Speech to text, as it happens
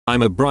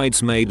I'm a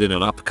bridesmaid in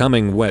an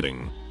upcoming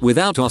wedding.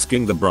 Without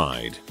asking the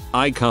bride,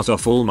 I cut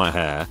off all my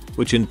hair,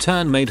 which in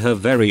turn made her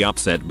very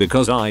upset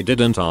because I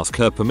didn't ask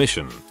her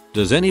permission.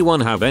 Does anyone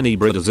have any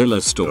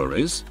Bridezilla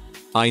stories?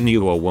 I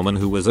knew a woman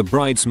who was a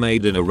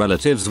bridesmaid in a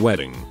relative's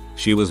wedding.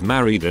 She was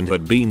married and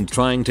had been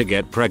trying to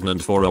get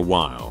pregnant for a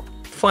while.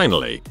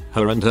 Finally,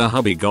 her and her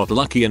hubby got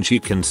lucky and she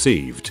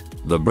conceived.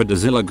 The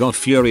Bridezilla got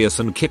furious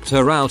and kicked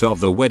her out of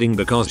the wedding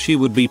because she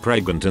would be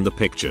pregnant in the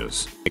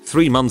pictures.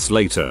 3 months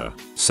later,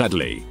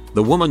 sadly,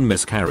 the woman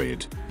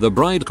miscarried. The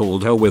bride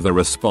called her with a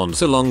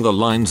response along the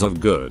lines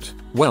of good.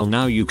 Well,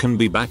 now you can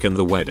be back in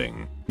the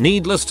wedding.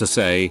 Needless to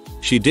say,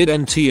 she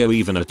didn't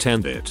even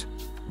attend it.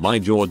 My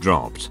jaw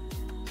dropped.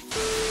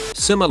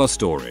 Similar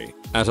story.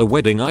 At a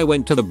wedding I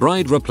went to, the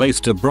bride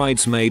replaced a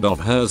bridesmaid of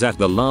hers at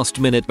the last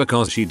minute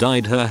because she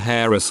dyed her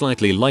hair a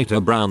slightly lighter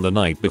brown the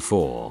night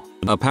before.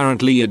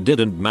 Apparently it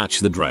didn't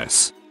match the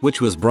dress,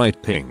 which was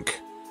bright pink.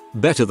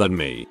 Better than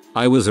me,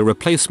 I was a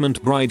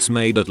replacement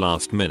bridesmaid at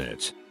last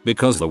minute,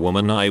 because the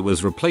woman I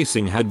was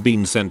replacing had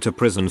been sent to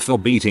prison for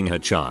beating her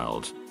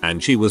child,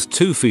 and she was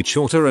 2 feet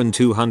shorter and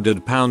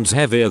 200 pounds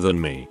heavier than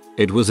me.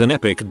 It was an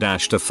epic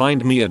dash to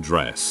find me a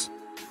dress.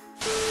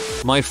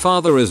 My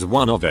father is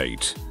one of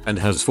 8 and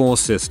has 4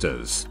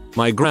 sisters.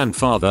 My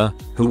grandfather,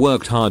 who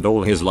worked hard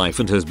all his life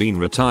and has been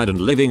retired and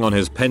living on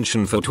his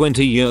pension for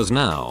 20 years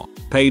now,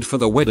 paid for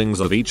the weddings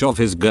of each of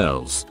his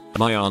girls.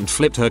 My aunt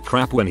flipped her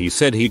crap when he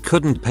said he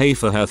couldn't pay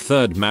for her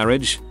 3rd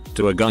marriage,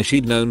 to a guy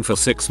she'd known for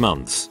 6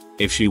 months,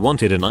 if she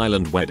wanted an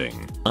island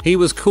wedding. He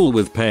was cool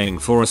with paying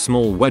for a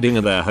small wedding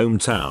in their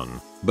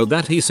hometown, but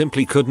that he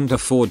simply couldn't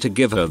afford to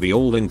give her the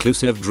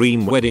all-inclusive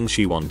dream wedding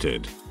she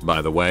wanted.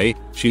 By the way,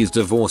 she's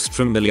divorced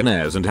from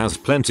millionaires and has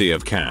plenty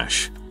of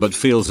cash, but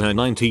feels her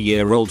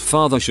 90-year-old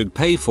father should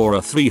pay for a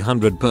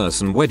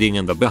 300-person wedding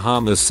in the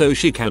Bahamas so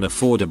she can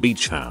afford a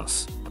beach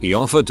house. He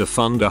offered to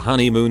fund a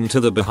honeymoon to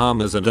the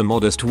Bahamas and a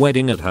modest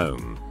wedding at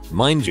home.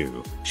 Mind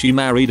you, she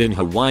married in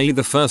Hawaii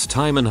the first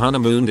time and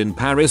honeymooned in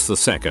Paris the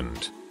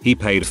second. He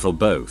paid for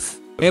both.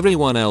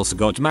 Everyone else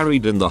got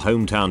married in the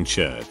hometown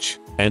church.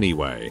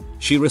 Anyway,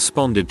 she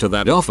responded to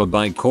that offer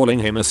by calling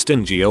him a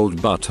stingy old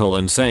butthole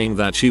and saying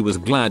that she was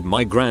glad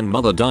my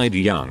grandmother died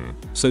young,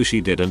 so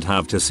she didn't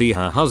have to see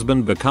her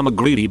husband become a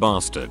greedy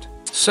bastard.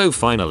 So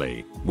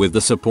finally, with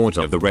the support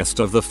of the rest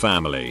of the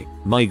family,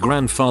 my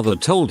grandfather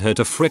told her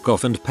to frick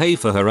off and pay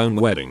for her own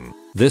wedding.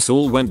 This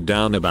all went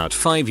down about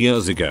 5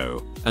 years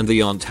ago, and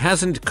the aunt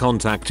hasn't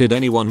contacted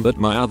anyone but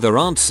my other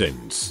aunt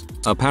since.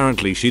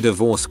 Apparently she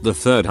divorced the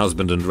 3rd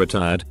husband and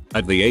retired,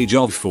 at the age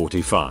of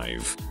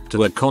 45,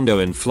 to a condo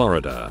in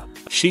Florida.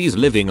 She's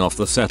living off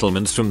the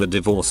settlements from the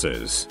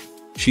divorces.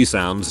 She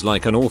sounds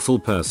like an awful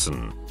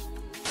person.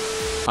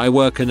 I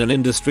work in an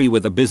industry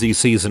with a busy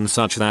season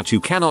such that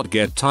you cannot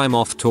get time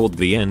off toward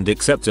the end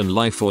except in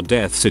life or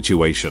death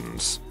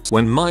situations.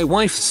 When my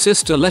wife's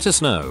sister let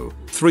us know,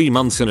 3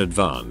 months in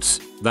advance,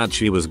 that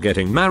she was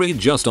getting married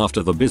just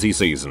after the busy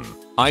season,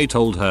 I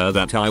told her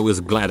that I was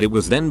glad it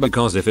was then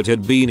because if it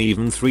had been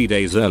even 3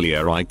 days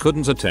earlier I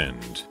couldn't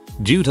attend,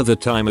 due to the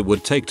time it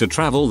would take to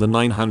travel the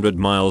 900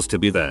 miles to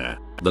be there.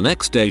 The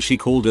next day she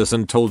called us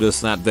and told us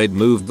that they'd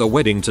moved the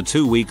wedding to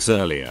 2 weeks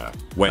earlier.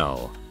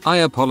 Well, I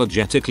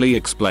apologetically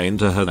explained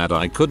to her that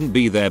I couldn't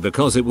be there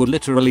because it would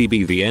literally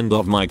be the end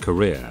of my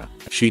career.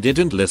 She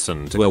didn't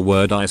listen to a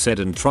word I said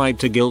and tried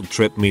to guilt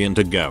trip me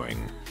into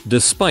going.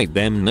 Despite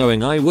them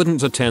knowing I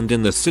wouldn't attend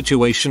in this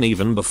situation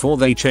even before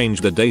they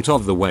changed the date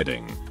of the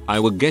wedding, I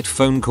would get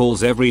phone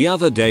calls every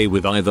other day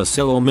with either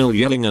Sil or Mill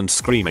yelling and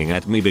screaming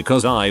at me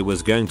because I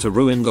was going to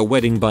ruin the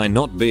wedding by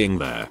not being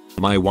there.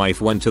 My wife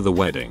went to the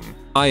wedding.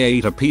 I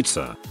ate a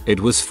pizza. It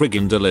was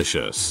friggin'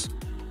 delicious.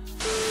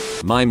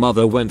 My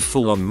mother went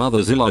full on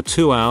Motherzilla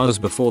 2 hours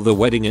before the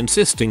wedding,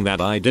 insisting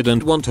that I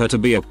didn't want her to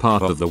be a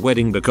part of the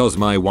wedding because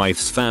my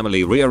wife's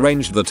family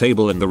rearranged the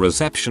table in the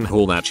reception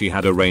hall that she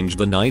had arranged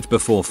the night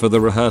before for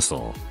the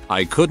rehearsal.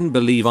 I couldn't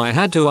believe I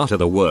had to utter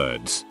the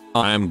words,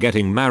 "I am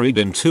getting married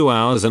in 2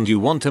 hours and you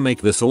want to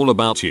make this all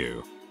about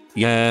you."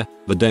 Yeah,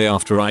 the day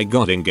after I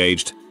got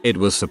engaged, it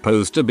was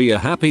supposed to be a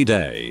happy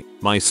day.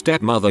 My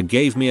stepmother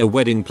gave me a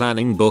wedding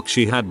planning book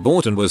she had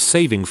bought and was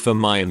saving for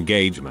my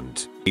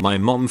engagement. My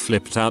mom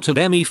flipped out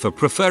at me for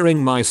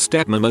preferring my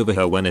stepmom over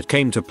her when it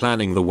came to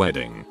planning the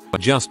wedding,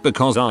 just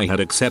because I had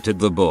accepted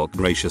the book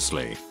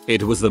graciously.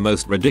 It was the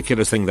most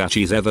ridiculous thing that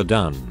she's ever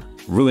done.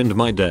 Ruined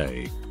my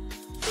day.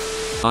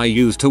 I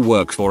used to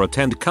work for a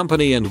tent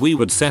company and we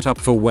would set up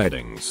for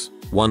weddings.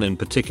 One in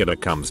particular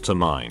comes to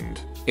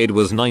mind. It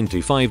was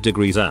 95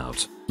 degrees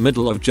out,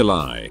 middle of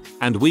July,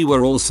 and we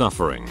were all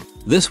suffering.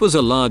 This was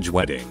a large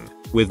wedding,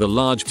 with a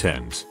large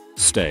tent,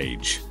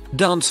 stage,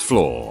 dance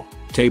floor,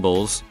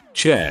 tables,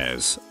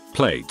 chairs,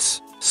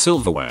 plates,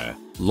 silverware,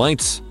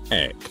 lights,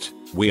 act.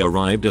 We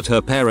arrived at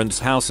her parents'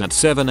 house at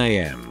 7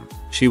 AM.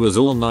 She was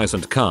all nice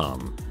and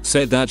calm,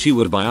 said that she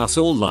would buy us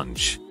all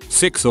lunch,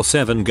 6 or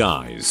 7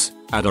 guys,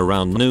 at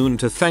around noon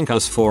to thank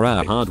us for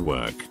our hard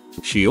work.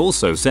 She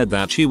also said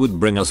that she would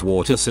bring us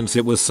water since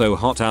it was so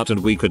hot out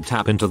and we could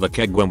tap into the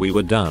keg when we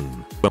were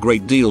done. A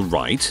great deal,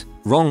 right?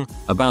 Wrong.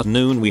 About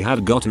noon we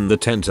had gotten the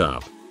tent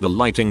up, the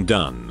lighting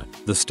done,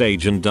 the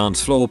stage and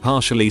dance floor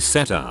partially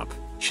set up.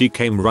 She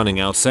came running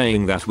out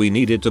saying that we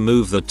needed to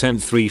move the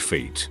tent 3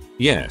 feet.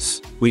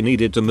 Yes, we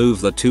needed to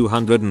move the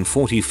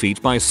 240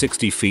 feet by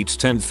 60 feet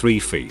tent 3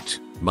 feet.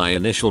 My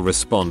initial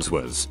response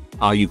was,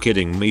 "Are you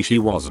kidding me?" She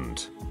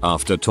wasn't.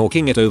 After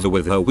talking it over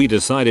with her, we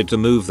decided to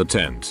move the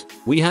tent.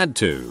 We had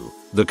to.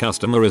 The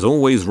customer is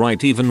always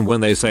right even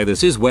when they say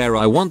this is where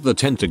I want the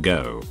tent to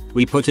go.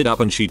 We put it up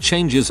and she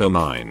changes her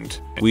mind.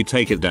 We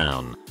take it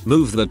down,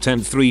 move the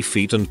tent 3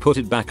 feet and put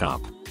it back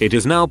up. It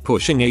is now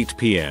pushing 8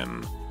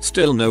 p.m.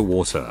 Still no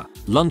water,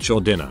 lunch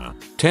or dinner.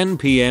 10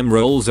 p.m.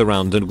 rolls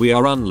around and we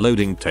are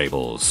unloading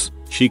tables.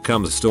 She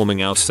comes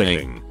storming out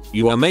saying,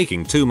 "You are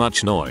making too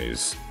much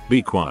noise.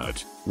 Be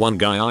quiet." One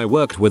guy I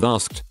worked with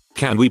asked,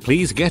 "Can we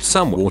please get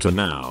some water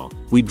now?"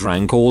 We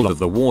drank all of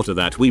the water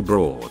that we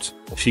brought.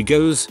 She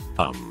goes,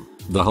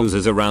 "The hose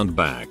is around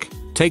back.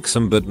 Take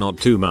some but not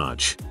too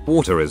much.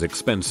 Water is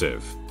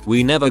expensive."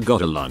 We never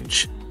got a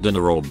lunch,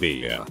 dinner or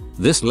beer.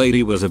 This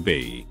lady was a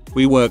bee.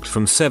 We worked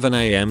from 7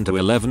 a.m. to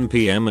 11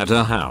 p.m. at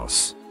her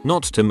house,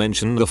 not to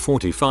mention the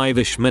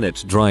 45-ish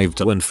minute drive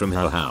to and from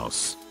her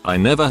house. I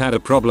never had a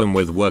problem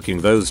with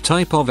working those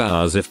type of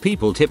hours if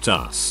people tipped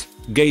us,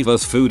 gave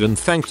us food and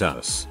thanked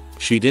us.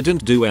 She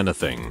didn't do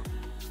anything.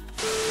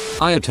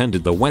 I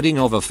attended the wedding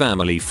of a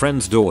family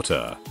friend's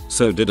daughter,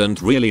 so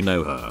didn't really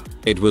know her.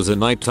 It was a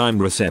nighttime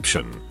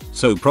reception,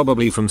 so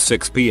probably from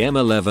 6 p.m.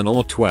 11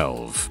 or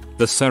 12,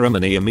 the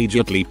ceremony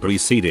immediately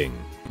preceding.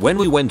 When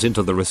we went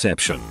into the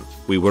reception,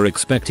 we were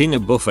expecting a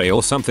buffet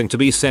or something to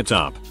be set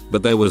up,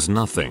 but there was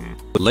nothing.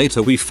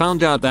 Later we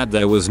found out that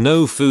there was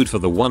no food for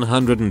the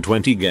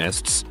 120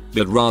 guests,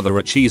 but rather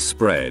a cheese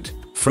spread,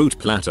 fruit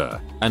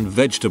platter, and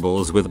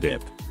vegetables with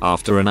dip.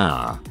 After an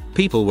hour,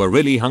 people were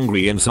really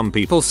hungry and some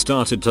people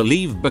started to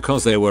leave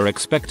because they were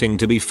expecting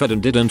to be fed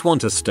and didn't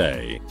want to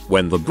stay.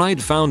 When the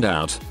bride found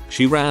out,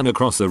 she ran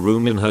across the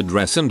room in her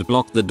dress and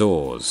blocked the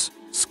doors,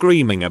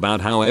 screaming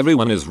about how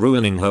everyone is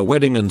ruining her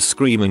wedding and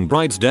screaming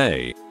bride's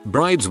day,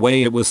 bride's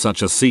way. It was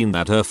such a scene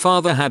that her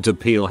father had to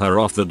peel her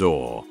off the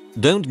door.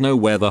 Don't know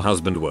where the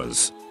husband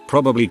was,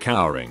 probably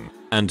cowering,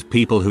 and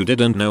people who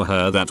didn't know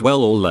her that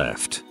well all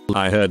left.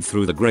 I heard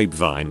through the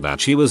grapevine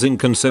that she was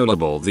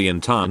inconsolable the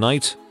entire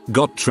night,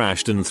 got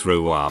trashed and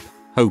threw up,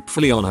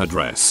 hopefully on her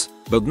dress,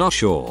 but not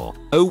sure.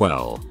 Oh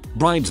well,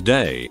 bride's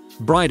day,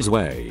 bride's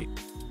way.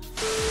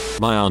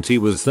 My auntie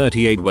was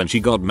 38 when she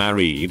got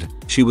married.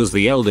 She was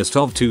the eldest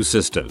of 2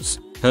 sisters.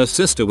 Her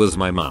sister was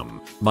my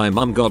mum. My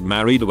mum got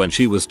married when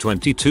she was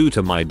 22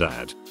 to my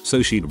dad,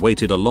 so she'd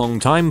waited a long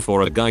time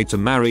for a guy to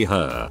marry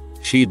her.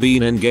 She'd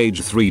been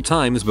engaged 3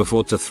 times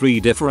before to 3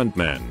 different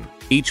men.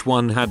 Each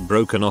one had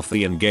broken off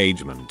the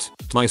engagement.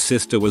 My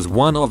sister was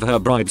one of her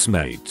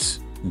bridesmaids.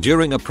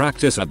 During a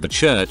practice at the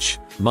church,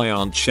 my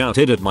aunt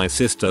shouted at my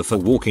sister for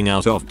walking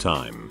out of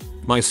time.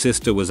 My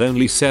sister was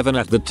only 7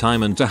 at the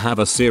time, and to have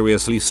a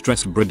seriously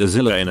stressed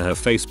Bridezilla in her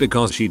face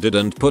because she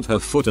didn't put her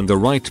foot in the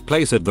right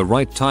place at the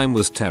right time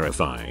was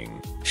terrifying.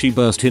 She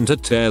burst into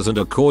tears and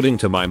according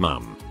to my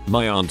mum,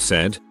 my aunt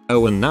said,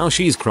 "Oh, and now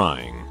she's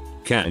crying.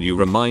 Can you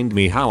remind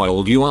me how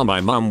old you are?"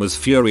 My mum was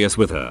furious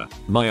with her.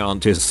 My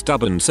aunt is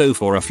stubborn, so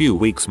for a few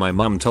weeks my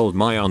mum told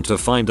my aunt to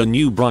find a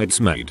new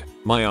bridesmaid.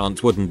 My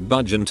aunt wouldn't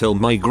budge until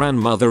my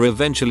grandmother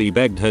eventually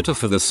begged her to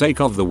for the sake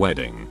of the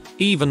wedding.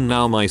 Even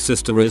now my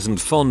sister isn't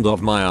fond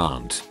of my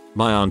aunt.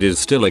 My aunt is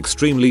still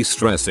extremely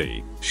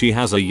stressy. She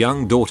has a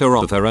young daughter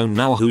of her own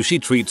now who she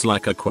treats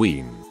like a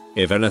queen.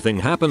 If anything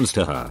happens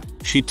to her,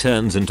 she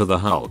turns into the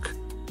Hulk.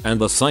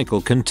 And the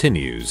cycle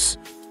continues.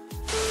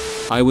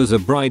 I was a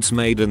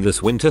bridesmaid in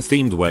this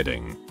winter-themed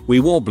wedding. We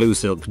wore blue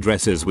silk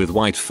dresses with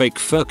white fake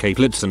fur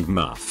capelets and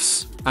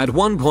muffs. At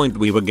one point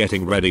we were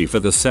getting ready for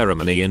the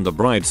ceremony and the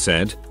bride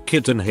said,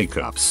 "Kitten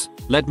hiccups,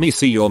 let me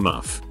see your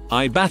muff."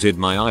 I batted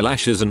my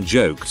eyelashes and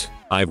joked,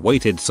 "I've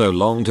waited so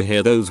long to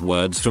hear those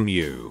words from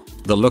you."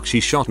 The look she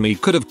shot me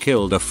could have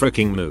killed a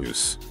freaking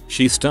moose.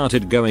 She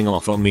started going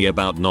off on me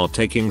about not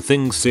taking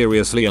things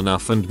seriously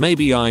enough and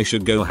maybe I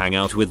should go hang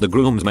out with the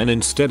groomsmen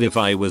instead if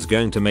I was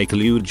going to make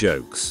lewd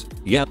jokes.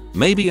 Yep,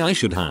 maybe I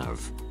should have.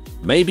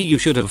 Maybe you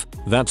should have.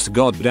 That's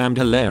goddamn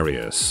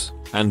hilarious.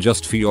 And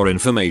just for your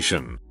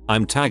information,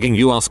 I'm tagging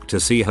you. Ask to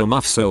see her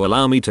muff, so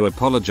allow me to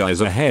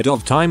apologize ahead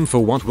of time for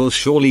what will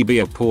surely be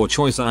a poor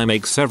choice I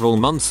make several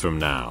months from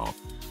now.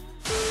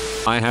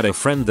 I had a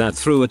friend that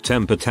threw a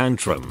temper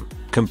tantrum,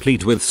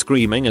 complete with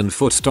screaming and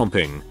foot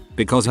stomping,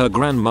 because her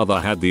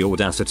grandmother had the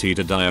audacity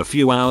to die a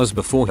few hours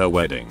before her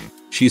wedding.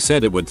 She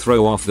said it would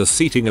throw off the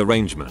seating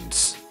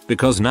arrangements,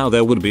 because now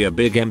there would be a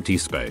big empty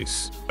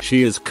space.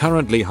 She is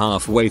currently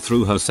halfway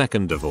through her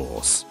 2nd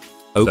divorce.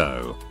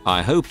 Oh,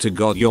 I hope to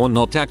God you're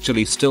not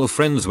actually still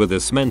friends with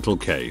this mental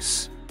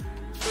case.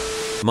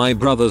 My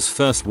brother's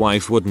first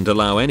wife wouldn't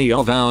allow any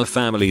of our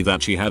family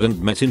that she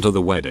hadn't met into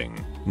the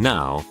wedding.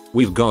 Now,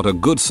 we've got a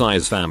good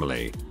size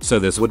family, so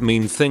this would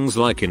mean things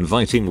like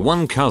inviting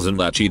one cousin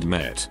that she'd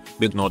met,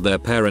 but not their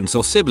parents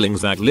or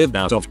siblings that lived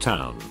out of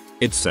town,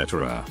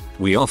 etc.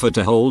 We offered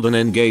to hold an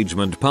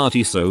engagement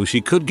party so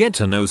she could get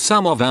to know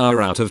some of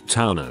our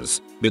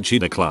out-of-towners, but she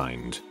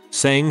declined,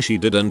 saying she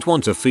didn't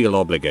want to feel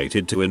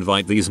obligated to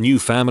invite these new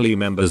family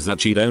members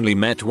that she'd only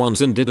met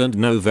once and didn't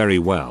know very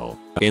well.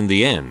 In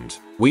the end,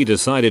 we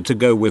decided to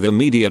go with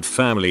immediate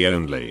family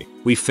only.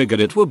 We figured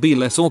it would be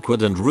less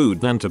awkward and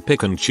rude than to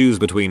pick and choose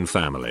between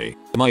family.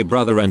 My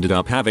brother ended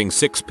up having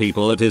 6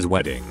 people at his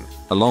wedding,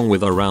 along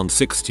with around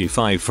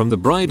 65 from the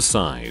bride's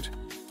side.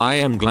 I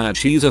am glad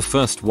she's a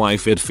first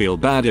wife. It'd feel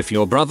bad if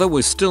your brother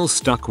was still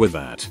stuck with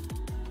that.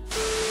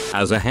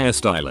 As a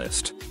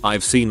hairstylist,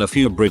 I've seen a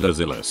few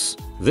Bridezillas.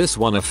 This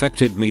one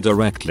affected me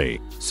directly.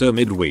 So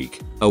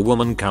midweek, a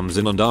woman comes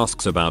in and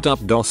asks about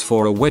Updoot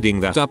for a wedding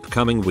that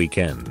upcoming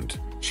weekend.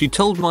 She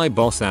told my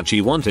boss that she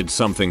wanted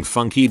something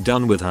funky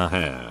done with her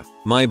hair.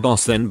 My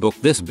boss then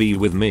booked this bee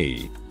with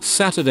me.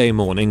 Saturday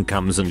morning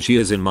comes and she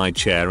is in my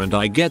chair and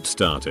I get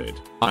started.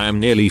 I am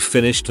nearly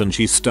finished and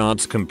she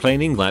starts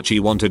complaining that she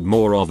wanted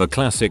more of a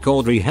classic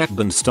Audrey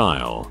Hepburn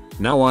style.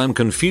 Now I'm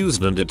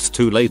confused and it's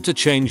too late to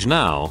change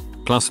now,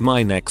 plus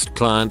my next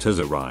client has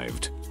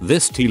arrived.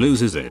 This tea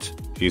loses it.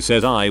 She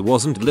said I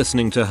wasn't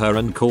listening to her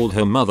and called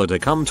her mother to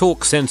come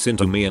talk sense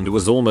into me and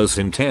was almost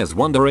in tears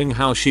wondering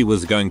how she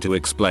was going to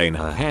explain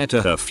her hair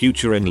to her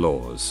future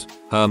in-laws.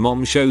 Her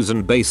mom shows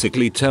and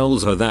basically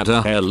tells her that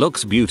her hair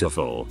looks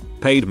beautiful,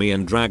 paid me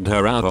and dragged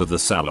her out of the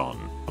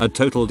salon. A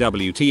total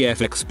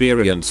WTF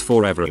experience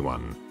for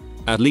everyone.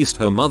 At least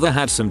her mother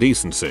had some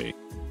decency.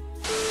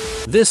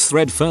 This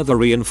thread further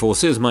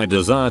reinforces my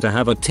desire to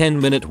have a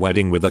 10-minute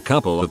wedding with a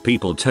couple of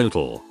people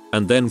total,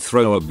 and then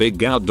throw a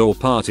big outdoor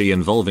party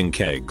involving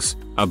kegs,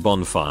 a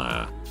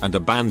bonfire, and a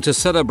band to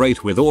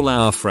celebrate with all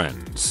our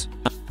friends.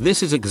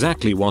 This is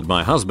exactly what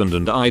my husband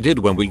and I did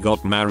when we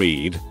got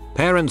married.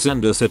 Parents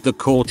sent us at the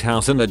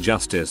courthouse and a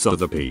justice of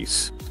the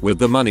peace. With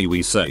the money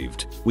we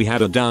saved, we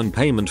had a down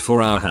payment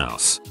for our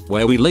house,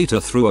 where we later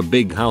threw a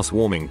big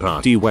housewarming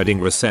party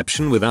wedding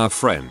reception with our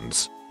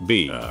friends,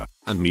 beer,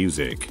 and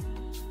music.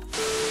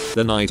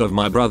 The night of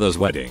my brother's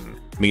wedding,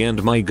 me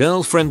and my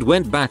girlfriend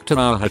went back to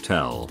our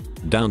hotel.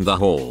 Down the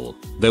hall,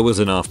 there was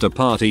an after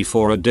party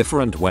for a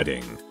different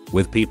wedding,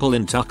 with people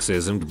in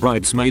tuxes and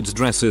bridesmaids'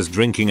 dresses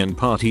drinking and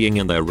partying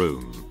in their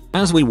room.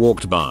 As we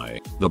walked by,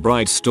 the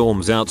bride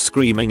storms out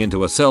screaming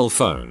into a cell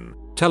phone,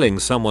 telling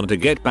someone to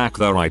get back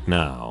there right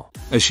now.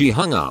 As she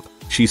hung up,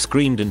 she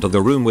screamed into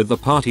the room with the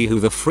party. Who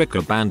the frick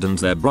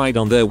abandons their bride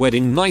on their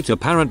wedding night?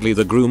 Apparently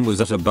the groom was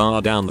at a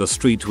bar down the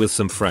street with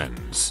some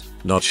friends.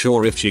 Not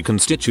sure if she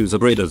constitutes a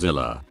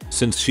Bridezilla,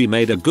 since she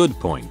made a good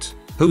point.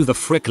 Who the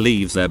frick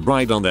leaves their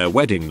bride on their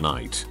wedding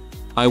night?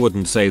 I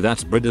wouldn't say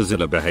that's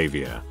Bridezilla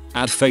behavior.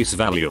 At face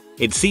value,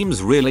 it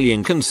seems really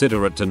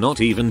inconsiderate to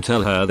not even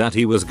tell her that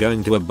he was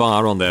going to a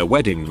bar on their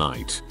wedding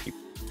night.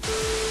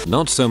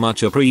 Not so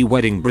much a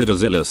pre-wedding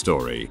Bridezilla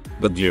story,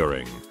 but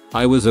during.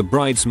 I was a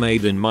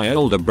bridesmaid in my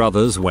older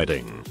brother's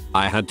wedding.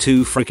 I had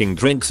 2 freaking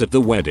drinks at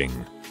the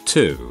wedding.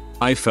 2.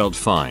 I felt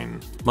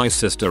fine. My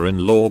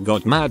sister-in-law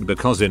got mad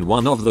because in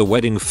one of the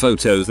wedding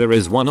photos there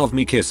is one of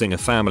me kissing a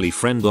family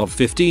friend of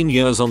 15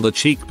 years on the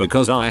cheek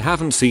because I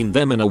haven't seen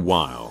them in a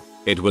while.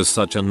 It was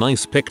such a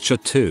nice picture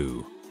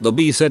too. The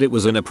B said it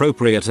was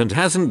inappropriate and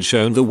hasn't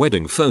shown the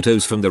wedding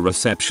photos from the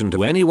reception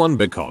to anyone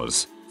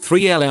because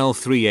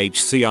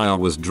 3LL3HCI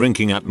was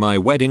drinking at my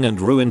wedding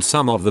and ruined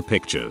some of the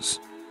pictures.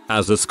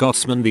 As a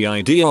Scotsman, the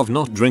idea of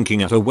not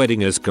drinking at a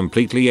wedding is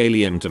completely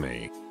alien to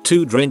me.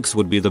 2 drinks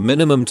would be the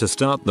minimum to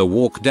start the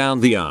walk down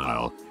the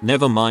aisle,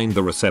 never mind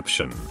the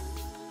reception.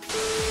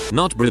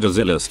 Not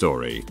Bridezilla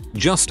story,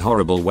 just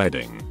horrible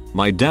wedding.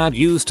 My dad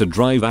used to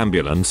drive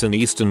ambulance in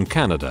eastern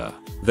Canada.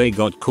 They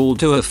got called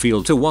to a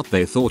field to what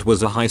they thought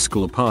was a high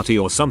school party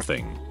or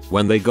something.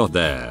 When they got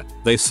there,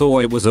 they saw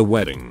it was a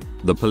wedding.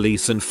 The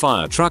police and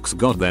fire trucks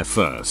got there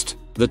first.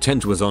 The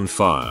tent was on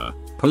fire.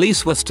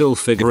 Police were still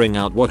figuring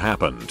out what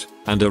happened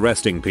and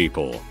arresting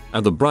people,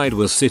 and the bride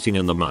was sitting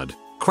in the mud,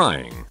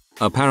 crying.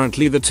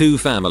 Apparently the 2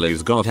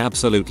 families got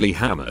absolutely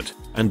hammered,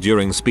 and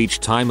during speech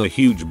time a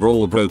huge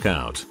brawl broke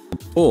out.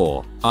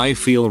 Or, I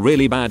feel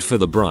really bad for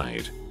the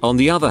bride. On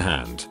the other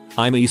hand,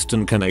 I'm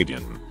Eastern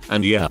Canadian,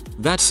 and yeah,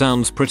 that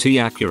sounds pretty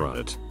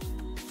accurate.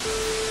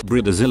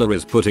 Bridezilla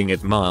is putting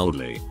it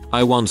mildly.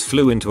 I once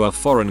flew into a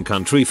foreign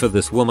country for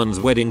this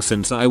woman's wedding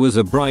since I was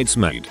a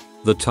bridesmaid.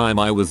 The time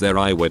I was there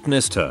I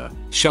witnessed her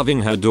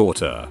shoving her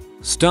daughter,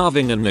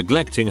 starving and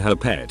neglecting her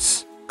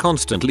pets,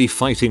 constantly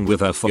fighting with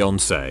her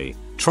fiancé,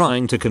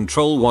 trying to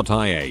control what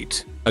I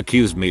ate,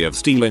 accused me of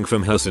stealing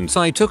from her since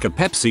I took a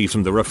Pepsi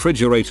from the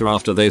refrigerator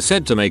after they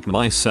said to make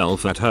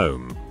myself at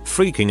home,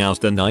 freaking out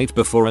the night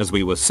before as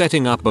we were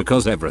setting up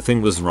because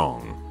everything was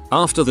wrong.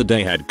 After the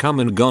day had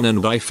come and gone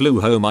and I flew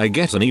home, I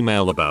get an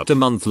email about a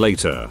month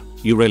later.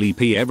 You really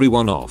pee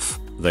everyone off.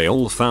 They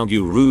all found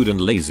you rude and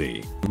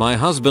lazy. My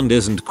husband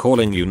isn't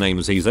calling you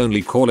names, he's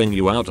only calling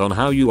you out on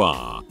how you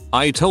are.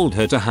 I told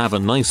her to have a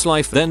nice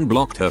life, then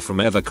blocked her from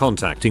ever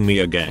contacting me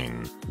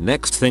again.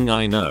 Next thing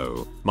I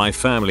know, my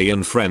family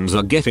and friends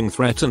are getting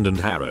threatened and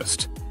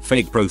harassed.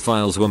 Fake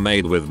profiles were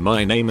made with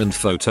my name and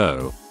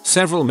photo.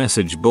 Several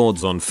message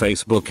boards on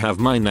Facebook have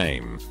my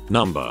name,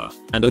 number,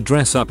 and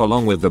address up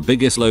along with the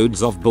biggest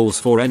loads of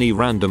balls for any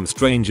random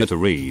stranger to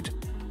read.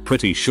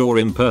 Pretty sure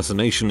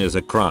impersonation is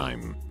a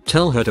crime.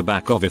 Tell her to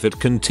back off if it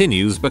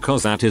continues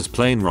because that is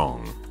plain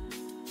wrong.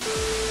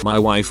 My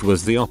wife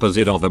was the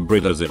opposite of a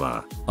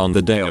Bridezilla. On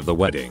the day of the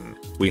wedding,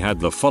 we had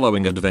the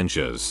following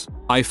adventures.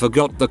 I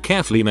forgot the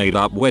carefully made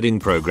up wedding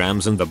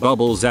programs and the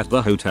bubbles at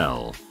the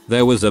hotel.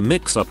 There was a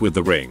mix up with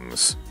the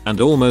rings, and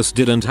almost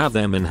didn't have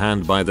them in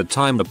hand by the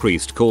time the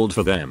priest called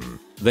for them.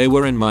 They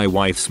were in my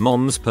wife's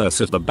mom's purse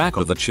at the back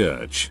of the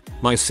church.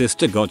 My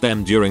sister got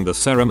them during the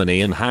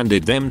ceremony and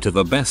handed them to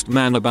the best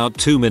man about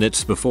 2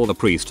 minutes before the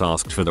priest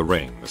asked for the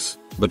rings.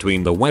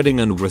 Between the wedding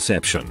and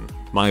reception,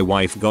 my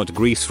wife got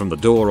grease from the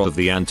door of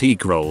the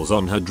antique rolls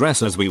on her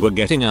dress as we were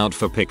getting out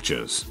for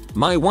pictures.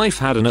 My wife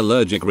had an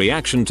allergic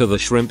reaction to the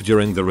shrimp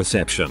during the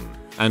reception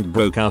and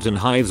broke out in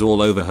hives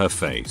all over her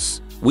face.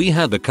 We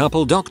had a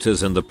couple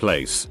doctors in the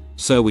place,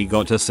 so we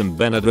got her some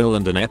Benadryl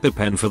and an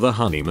EpiPen for the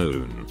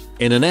honeymoon.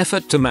 In an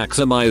effort to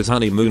maximize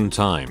honeymoon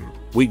time,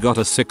 we got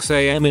a 6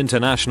 AM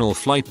international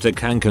flight to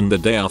Cancun the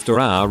day after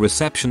our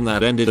reception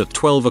that ended at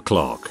 12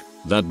 o'clock.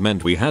 That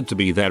meant we had to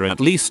be there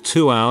at least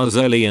 2 hours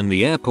early and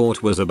the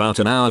airport was about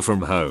an hour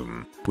from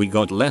home. We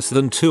got less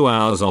than 2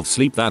 hours of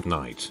sleep that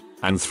night.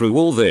 And through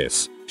all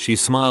this, she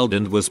smiled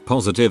and was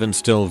positive and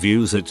still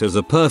views it as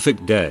a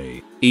perfect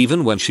day.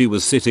 Even when she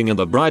was sitting in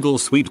the bridal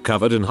suite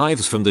covered in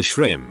hives from the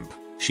shrimp.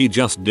 She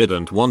just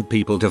didn't want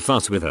people to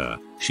fuss with her.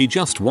 She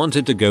just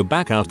wanted to go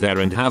back out there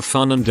and have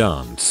fun and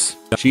dance.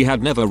 She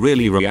had never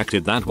really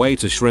reacted that way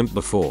to shrimp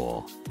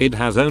before. It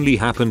has only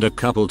happened a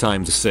couple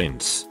times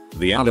since.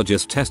 The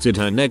allergist tested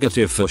her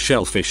negative for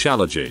shellfish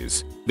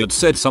allergies, but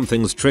said some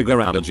things trigger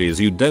allergies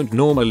you don't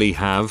normally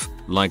have,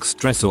 like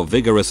stress or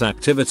vigorous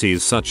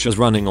activities such as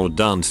running or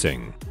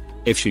dancing.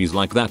 If she's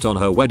like that on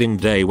her wedding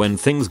day when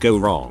things go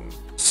wrong,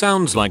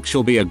 sounds like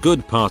she'll be a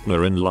good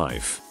partner in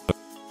life.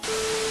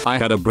 I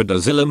had a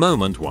Bridezilla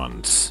moment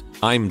once.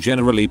 I'm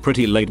generally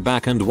pretty laid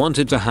back and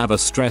wanted to have a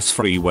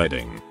stress-free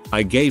wedding.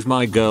 I gave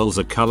my girls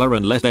a color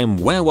and let them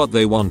wear what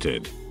they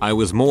wanted. I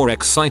was more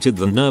excited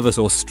than nervous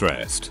or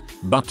stressed.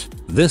 But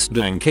this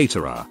dang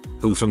caterer,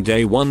 who from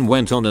day one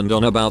went on and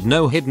on about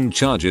no hidden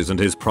charges and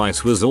his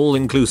price was all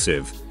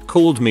inclusive,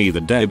 called me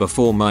the day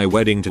before my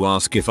wedding to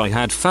ask if I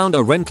had found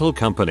a rental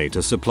company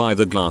to supply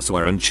the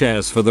glassware and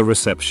chairs for the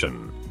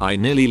reception. I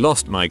nearly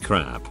lost my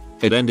crap.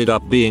 It ended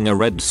up being a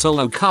red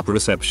solo cup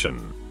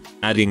reception.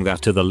 Adding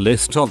that to the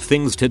list of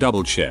things to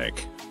double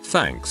check.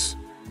 Thanks.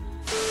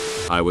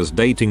 I was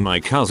dating my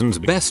cousin's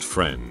best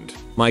friend.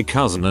 My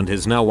cousin and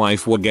his now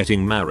wife were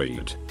getting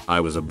married. I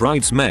was a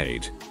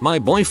bridesmaid. My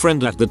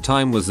boyfriend at the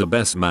time was the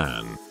best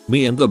man.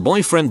 Me and the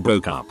boyfriend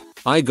broke up.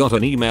 I got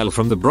an email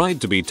from the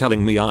bride to be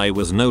telling me I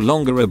was no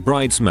longer a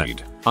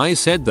bridesmaid. I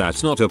said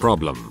that's not a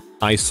problem.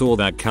 I saw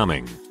that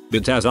coming.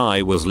 But as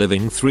I was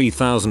living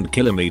 3,000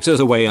 kilometers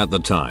away at the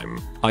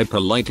time, I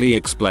politely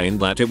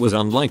explained that it was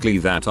unlikely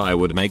that I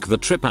would make the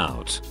trip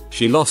out.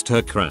 She lost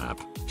her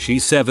crap. She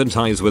severed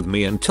ties with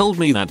me and told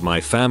me that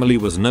my family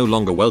was no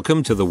longer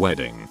welcome to the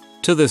wedding.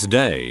 To this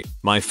day,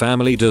 my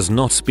family does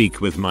not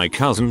speak with my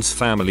cousin's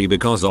family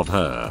because of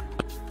her.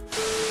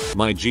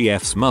 My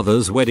GF's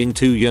mother's wedding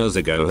 2 years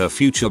ago, her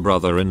future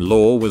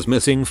brother-in-law was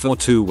missing for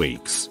 2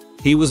 weeks.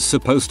 He was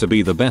supposed to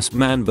be the best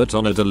man, but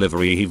on a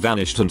delivery he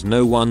vanished and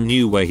no one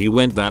knew where he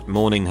went. That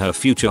morning her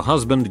future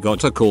husband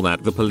got a call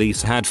that the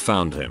police had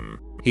found him.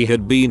 He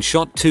had been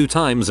shot 2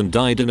 times and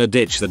died in a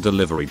ditch. The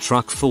delivery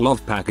truck full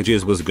of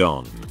packages was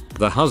gone.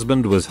 The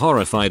husband was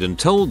horrified and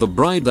told the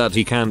bride that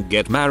he can't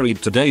get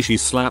married today. She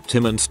slapped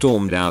him and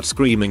stormed out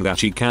screaming that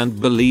she can't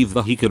believe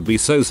that he could be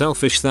so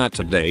selfish, that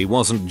today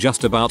wasn't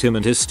just about him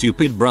and his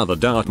stupid brother.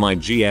 My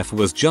GF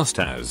was just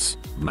as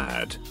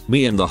mad.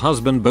 Me and the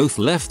husband both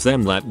left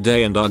them that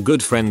day and are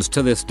good friends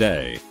to this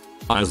day.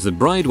 As the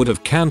bride would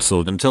have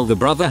cancelled until the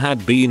brother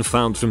had been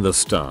found from the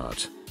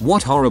start.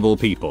 What horrible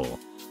people.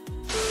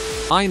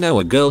 I know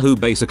a girl who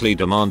basically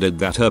demanded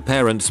that her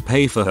parents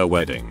pay for her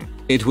wedding.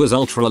 It was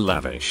ultra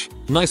lavish,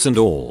 nice and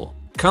all.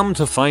 Come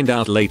to find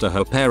out later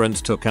her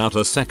parents took out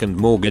a second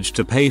mortgage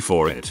to pay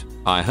for it.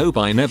 I hope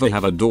I never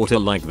have a daughter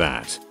like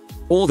that.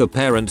 Or the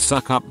parents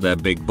suck up their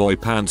big boy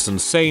pants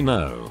and say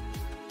no.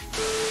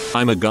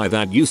 I'm a guy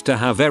that used to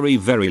have very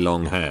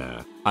long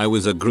hair. I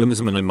was a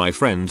groomsman in my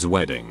friend's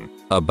wedding.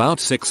 About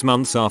 6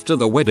 months after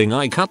the wedding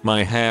I cut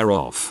my hair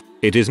off.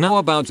 It is now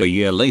about a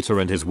year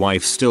later and his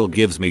wife still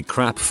gives me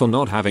crap for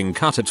not having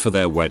cut it for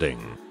their wedding.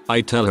 I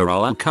tell her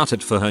I'll cut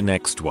it for her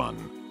next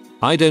one.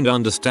 I don't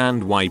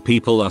understand why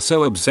people are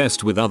so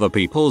obsessed with other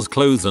people's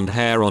clothes and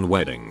hair on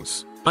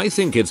weddings. I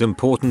think it's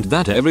important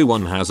that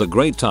everyone has a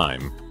great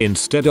time,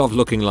 instead of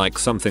looking like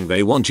something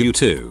they want you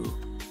to.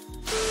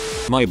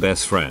 My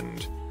best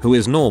friend, who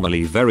is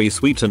normally very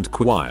sweet and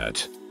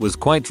quiet, was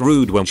quite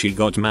rude when she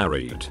got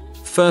married.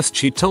 First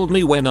she told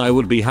me when I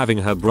would be having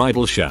her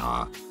bridal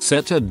shower,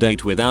 set a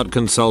date without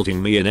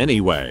consulting me in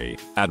any way,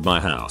 at my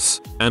house,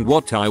 and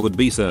what I would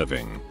be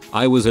serving.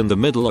 I was in the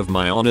middle of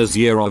my honors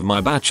year of my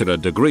bachelor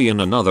degree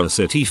in another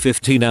city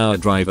 15-hour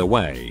drive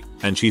away,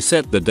 and she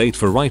set the date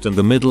for right in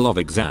the middle of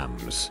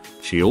exams.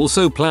 She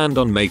also planned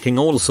on making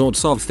all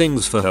sorts of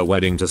things for her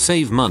wedding to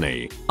save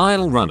money: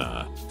 aisle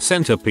runner,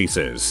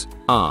 centerpieces,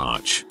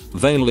 arch,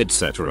 veil,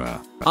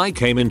 etc. I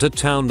came into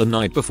town the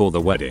night before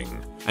the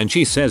wedding, and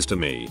she says to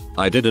me,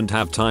 "I didn't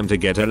have time to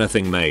get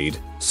anything made,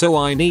 so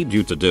I need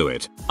you to do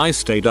it." I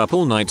stayed up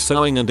all night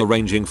sewing and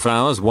arranging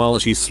flowers while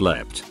she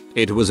slept.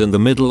 It was in the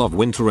middle of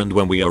winter, and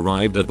when we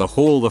arrived at the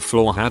hall the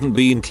floor hadn't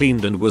been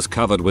cleaned and was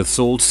covered with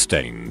salt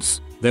stains.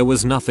 There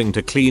was nothing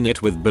to clean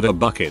it with but a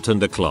bucket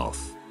and a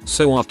cloth.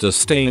 So after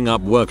staying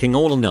up working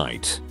all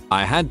night,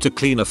 I had to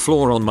clean a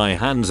floor on my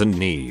hands and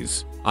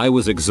knees. I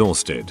was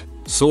exhausted,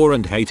 sore,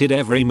 and hated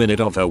every minute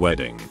of her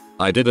wedding.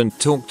 I didn't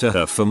talk to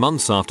her for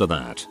months after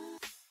that.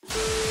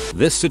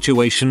 This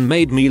situation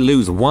made me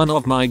lose one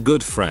of my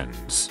good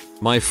friends.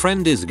 My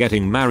friend is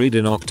getting married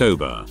in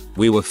October.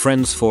 We were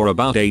friends for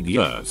about 8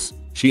 years.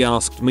 She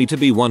asked me to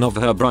be one of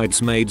her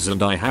bridesmaids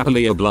and I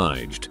happily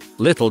obliged.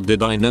 Little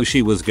did I know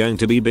she was going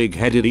to be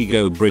big-headed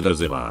ego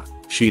Bridezilla.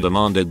 She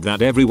demanded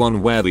that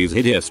everyone wear these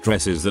hideous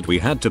dresses that we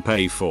had to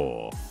pay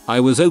for. I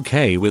was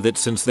okay with it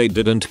since they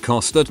didn't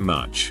cost that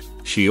much.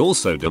 She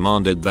also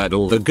demanded that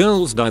all the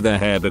girls dye their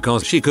hair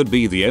because she could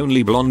be the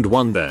only blonde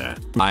one there.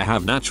 I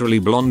have naturally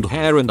blonde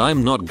hair and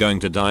I'm not going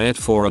to dye it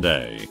for a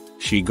day.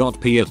 She got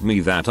pissed at me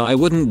that I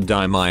wouldn't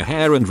dye my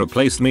hair and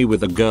replaced me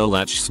with a girl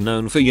that she's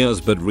known for years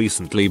but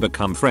recently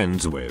become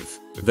friends with.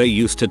 They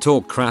used to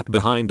talk crap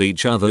behind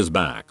each other's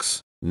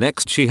backs.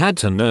 Next she had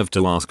the nerve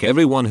to ask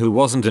everyone who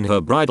wasn't in her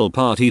bridal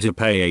party to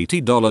pay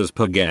 $80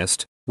 per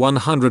guest,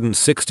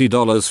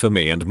 $160 for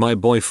me and my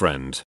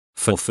boyfriend,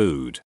 for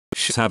food.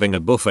 She's having a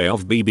buffet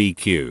of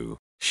BBQ.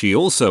 She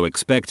also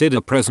expected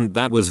a present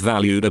that was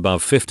valued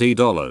above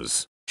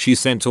 $50. She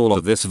sent all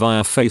of this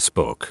via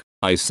Facebook.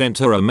 I sent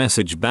her a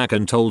message back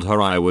and told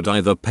her I would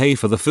either pay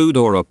for the food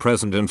or a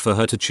present and for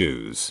her to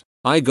choose.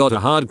 I got a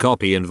hard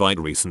copy invite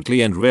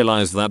recently and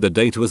realized that the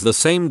date was the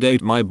same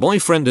date my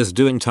boyfriend is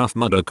doing Tough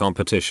Mudder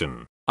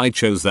competition. I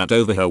chose that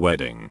over her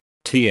wedding.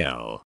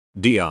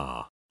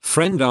 TLDR.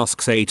 Friend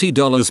asks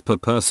 $80 per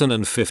person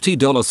and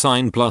 $50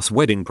 sign plus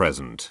wedding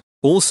present.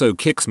 Also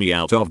kicks me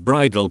out of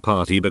bridal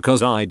party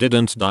because I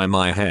didn't dye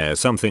my hair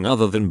something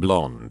other than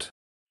blonde.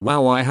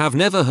 Wow, I have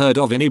never heard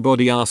of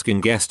anybody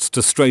asking guests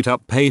to straight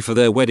up pay for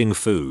their wedding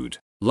food.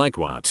 Like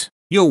what?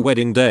 Your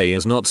wedding day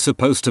is not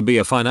supposed to be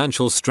a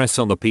financial stress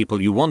on the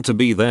people you want to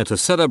be there to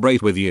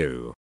celebrate with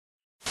you.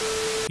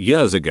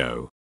 Years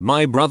ago,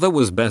 my brother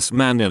was best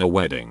man in a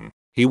wedding.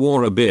 He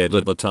wore a beard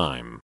at the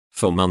time.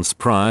 For months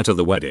prior to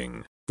the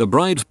wedding, the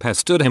bride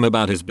pestered him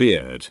about his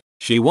beard.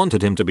 She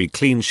wanted him to be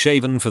clean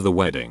shaven for the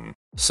wedding.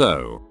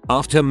 So,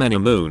 after many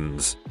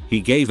moons, he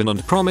gave in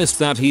and promised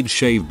that he'd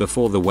shave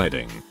before the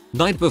wedding.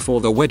 Night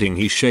before the wedding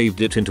he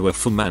shaved it into a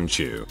Fu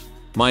Manchu.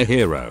 My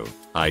hero.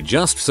 I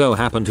just so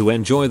happen to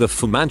enjoy the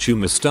Fu Manchu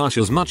moustache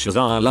as much as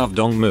I love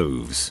dong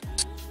moves.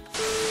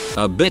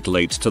 A bit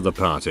late to the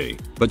party,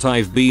 but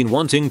I've been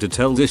wanting to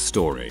tell this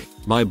story.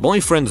 My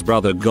boyfriend's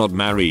brother got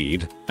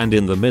married, and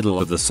in the middle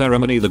of the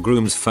ceremony the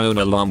groom's phone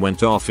alarm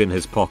went off in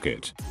his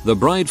pocket. The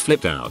bride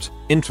flipped out,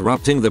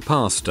 interrupting the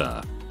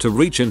pastor to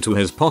reach into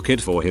his pocket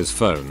for his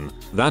phone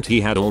that he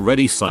had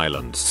already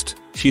silenced.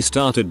 She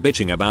started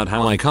bitching about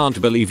how "I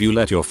can't believe you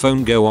let your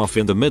phone go off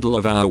in the middle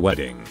of our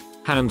wedding."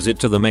 Hands it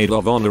to the maid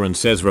of honor and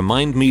says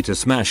 "Remind me to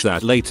smash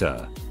that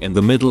later," in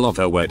the middle of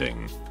her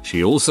wedding.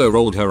 She also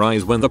rolled her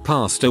eyes when the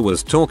pastor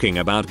was talking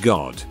about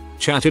God,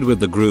 chatted with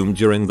the groom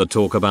during the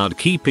talk about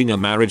keeping a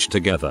marriage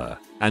together,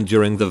 and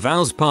during the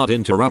vows part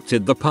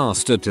interrupted the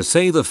pastor to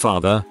say the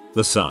Father,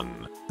 the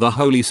Son, the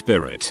Holy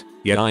Spirit.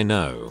 Yeah, I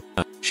know.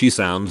 She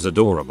sounds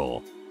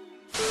adorable.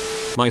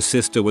 My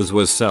sister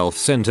was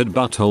self-centered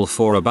butthole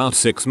for about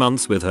 6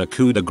 months with her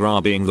coup de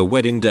grace being the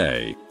wedding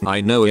day.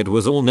 I know it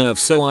was all nerves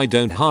so I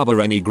don't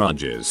harbor any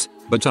grudges,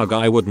 but ugh,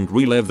 I wouldn't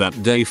relive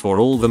that day for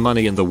all the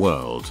money in the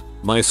world.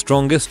 My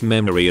strongest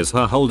memory is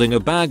her holding a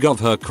bag of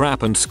her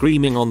crap and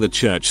screaming on the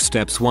church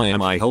steps, "Why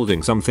am I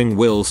holding something?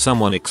 Will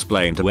someone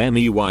explain to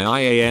me why I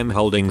am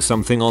holding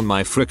something on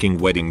my freaking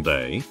wedding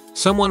day?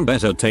 Someone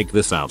better take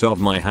this out of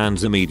my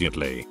hands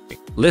immediately."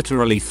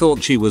 Literally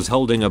thought she was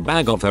holding a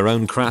bag of her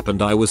own crap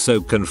and I was so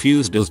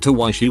confused as to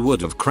why she would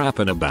have crap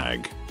in a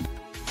bag.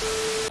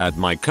 At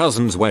my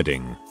cousin's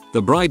wedding,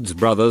 the bride's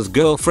brother's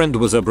girlfriend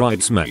was a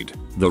bridesmaid.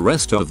 The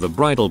rest of the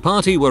bridal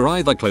party were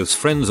either close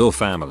friends or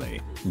family.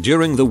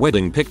 During the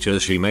wedding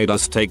pictures she made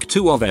us take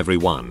 2 of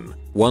everyone.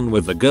 One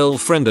with the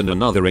girlfriend and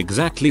another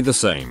exactly the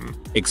same,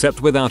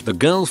 except without the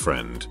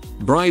girlfriend.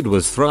 Bride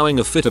was throwing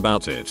a fit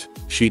about it.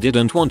 She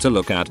didn't want to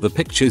look at the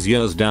pictures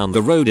years down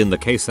the road in the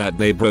case that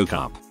they broke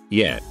up.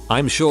 Yeah,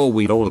 I'm sure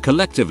we'd all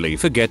collectively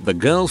forget the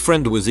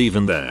girlfriend was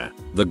even there.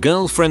 The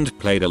girlfriend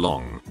played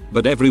along,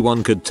 but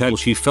everyone could tell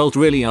she felt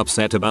really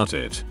upset about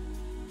it.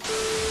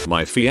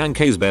 My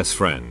fiance's best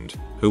friend,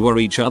 who were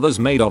each other's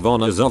maid of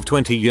honors of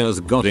 20 years,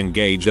 got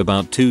engaged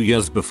about 2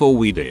 years before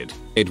we did.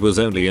 It was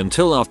only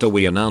until after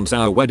we announced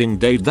our wedding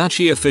date that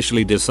she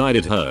officially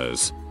decided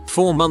hers.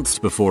 4 months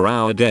before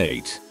our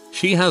date,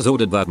 she has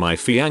ordered that my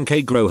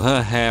fiancé grow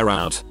her hair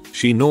out.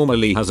 She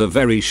normally has a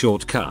very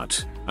short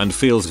cut and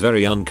feels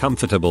very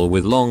uncomfortable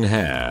with long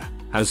hair.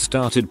 Has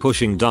started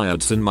pushing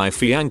diets in my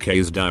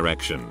fiancé's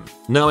direction,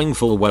 knowing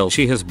full well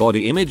she has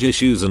body image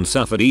issues and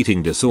suffered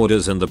eating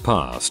disorders in the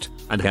past,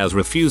 and has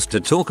refused to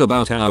talk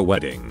about our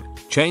wedding,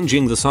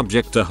 changing the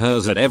subject to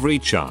hers at every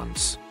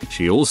chance.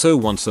 She also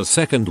wants a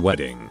second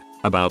wedding,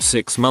 about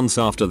 6 months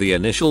after the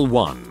initial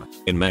one,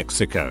 in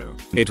Mexico.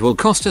 It will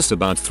cost us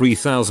about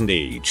 $3,000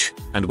 each,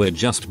 and we're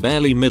just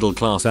barely middle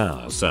class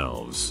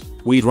ourselves.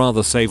 We'd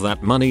rather save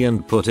that money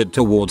and put it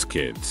towards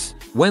kids.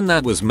 When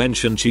that was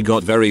mentioned, she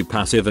got very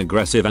passive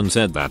aggressive and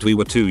said that we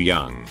were too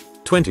young,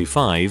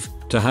 25,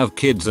 to have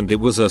kids and it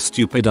was a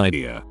stupid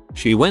idea.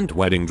 She went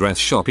wedding dress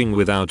shopping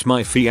without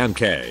my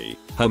fiancé,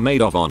 her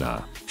maid of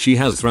honor. She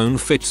has thrown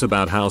fits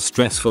about how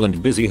stressful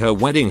and busy her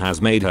wedding has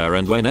made her,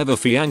 and whenever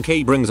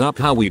fiancé brings up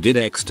how we did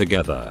X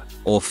together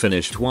or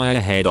finished Y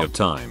ahead of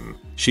time,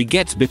 she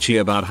gets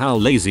bitchy about how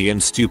lazy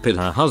and stupid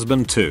her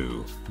husband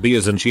too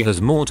is, and she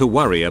has more to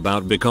worry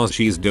about because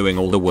she's doing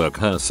all the work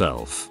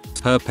herself.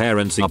 Her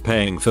parents are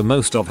paying for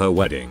most of her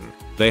wedding.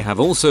 They have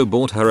also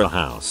bought her a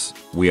house.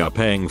 We are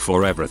paying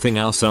for everything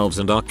ourselves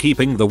and are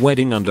keeping the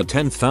wedding under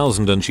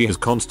 $10,000, and she has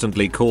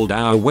constantly called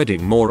our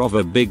wedding more of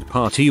a big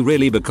party,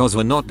 really, because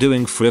we're not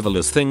doing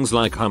frivolous things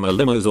like Hummer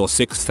limos or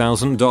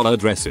 $6,000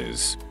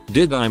 dresses.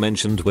 Did I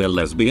mention we're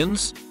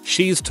lesbians?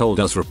 She's told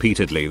us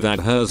repeatedly that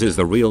hers is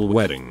the real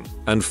wedding.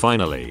 And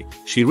finally,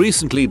 she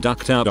recently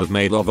ducked out of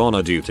maid of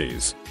honor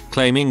duties,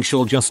 claiming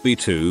she'll just be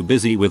too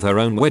busy with her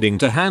own wedding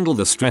to handle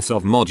the stress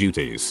of more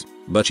duties.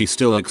 But she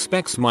still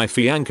expects my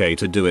fiancé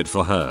to do it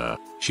for her.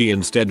 She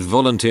instead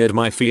volunteered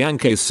my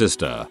fiancé's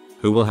sister,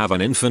 who will have an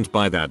infant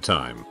by that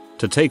time,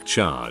 to take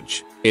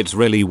charge. It's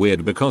really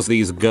weird because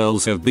these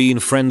girls have been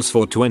friends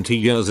for 20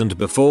 years, and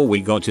before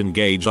we got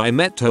engaged I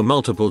met her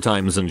multiple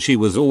times and she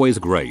was always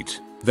great.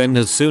 Then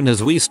as soon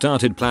as we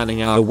started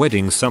planning our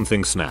wedding,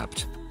 something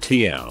snapped.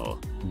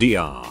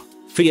 TLDR.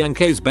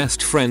 Fiancé's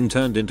best friend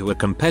turned into a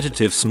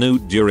competitive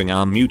snoot during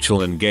our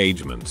mutual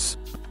engagements.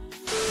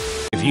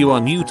 If you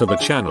are new to the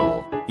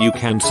channel, you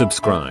can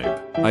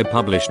subscribe. I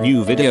publish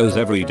new videos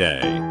every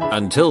day.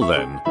 Until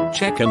then,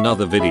 check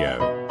another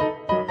video.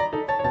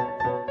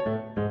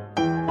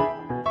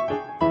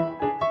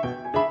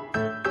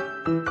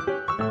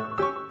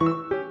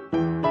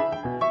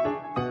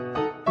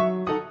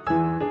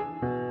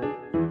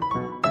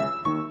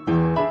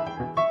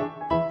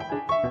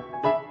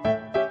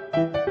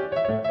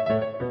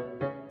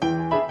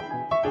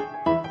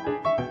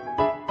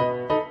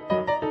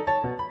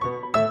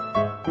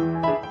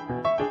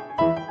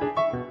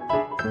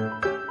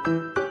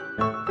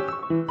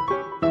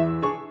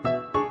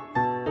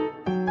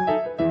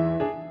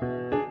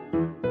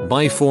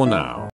 Bye for now.